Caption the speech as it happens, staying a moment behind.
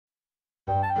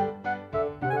The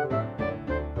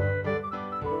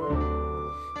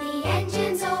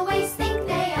engines always think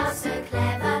they are so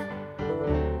clever,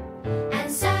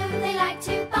 and so they like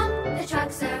to bump the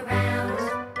trucks around.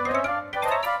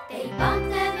 They bump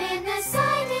them in the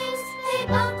sidings, they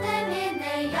bump them in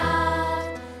the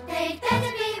yard. They'd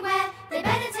better beware, they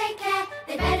better take care,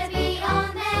 they better be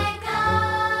on their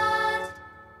guard.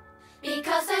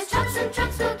 Because those troublesome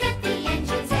trucks will get the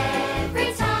engines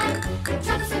every time.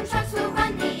 Troublesome trucks will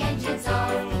run the engines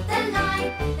off the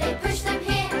line. They push them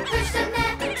here, push them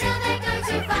there, till they go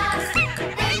too fast.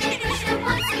 Then they push them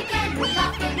once again,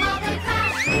 laughing while they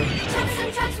crash.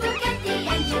 Troublesome trucks will get the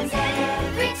engines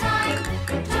every time.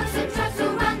 Troublesome trucks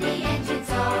will run the engines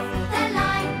off the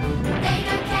line. They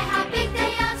don't care how big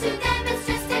they are, to them it's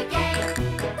just a game.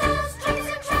 Those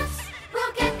troublesome trucks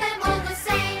will get them all the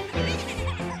same.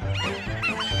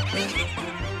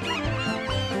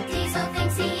 Diesel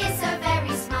thinks he is so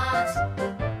very smart,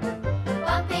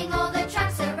 bumping all the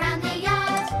trucks around the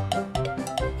yard.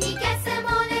 He gets them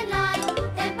all in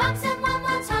line, then bumps them one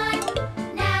more time.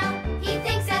 Now he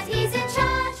thinks that he's in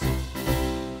charge.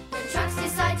 The trucks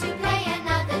decide to play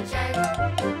another joke,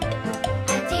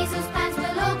 and Diesel's plans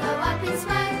will all go up in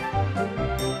smoke.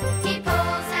 He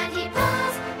pulls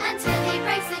until he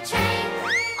breaks the chain.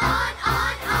 On,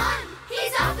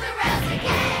 he's off the rails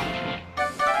again.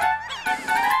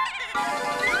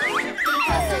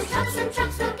 Because those troublesome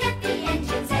trucks will get the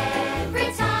engines every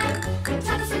time.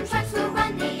 Troublesome trucks will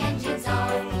run the engines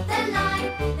off the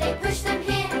line. They push them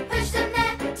here, push them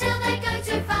there, till they go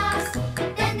too fast.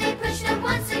 Then they push them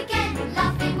once again,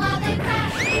 laughing while they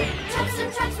crash.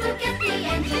 Troublesome trucks will get the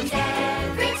engines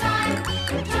every time.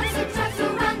 Troublesome trucks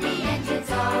will run the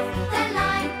engines off the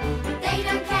line. They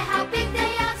don't care how big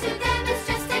they are, to them it's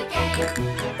just a game.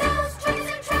 Those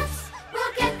troublesome trucks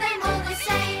will get them all the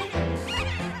same.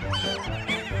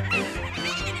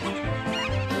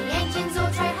 The engines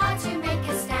all try hard to make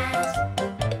a stand,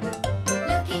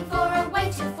 looking for a way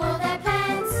to foil their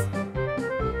plans.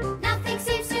 Nothing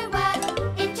seems to work,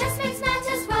 it just makes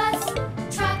matters worse.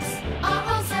 Trucks are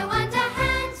also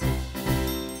underhand.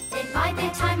 They bide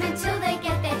their time until they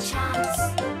get their chance.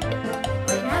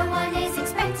 When no one is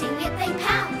expecting it, they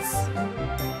pounce.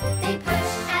 They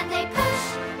push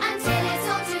until it's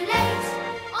all too late.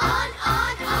 On,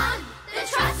 the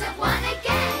trucks have won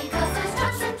again. Cause those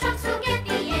troublesome trucks will get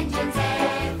the engines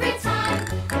every time.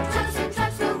 Troublesome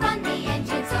trucks will run the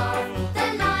engines off the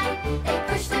line. They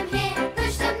push them here,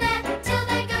 push them there, till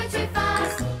they go too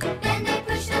fast. Then they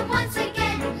push them once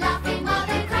again, laughing while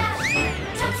they crash.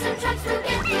 Troublesome trucks will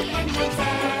get the engines